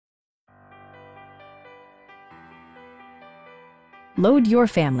Load your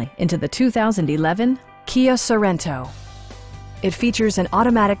family into the 2011 Kia Sorento. It features an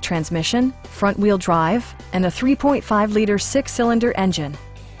automatic transmission, front-wheel drive, and a 3.5-liter six-cylinder engine.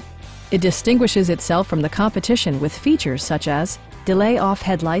 It distinguishes itself from the competition with features such as delay-off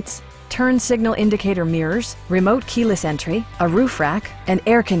headlights, turn signal indicator mirrors, remote keyless entry, a roof rack, and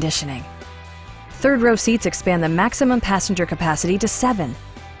air conditioning. Third-row seats expand the maximum passenger capacity to 7.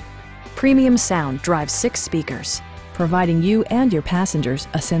 Premium sound drives 6 speakers, providing you and your passengers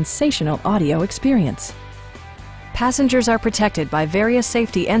a sensational audio experience. Passengers are protected by various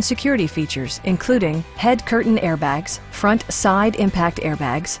safety and security features, including head curtain airbags, front side impact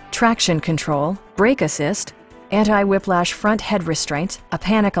airbags, traction control, brake assist, anti-whiplash front head restraints, a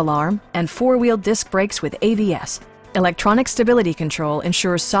panic alarm, and 4-wheel disc brakes with ABS. Electronic stability control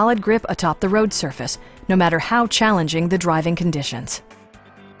ensures solid grip atop the road surface, no matter how challenging the driving conditions.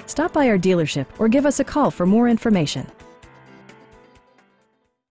 Stop by our dealership or give us a call for more information.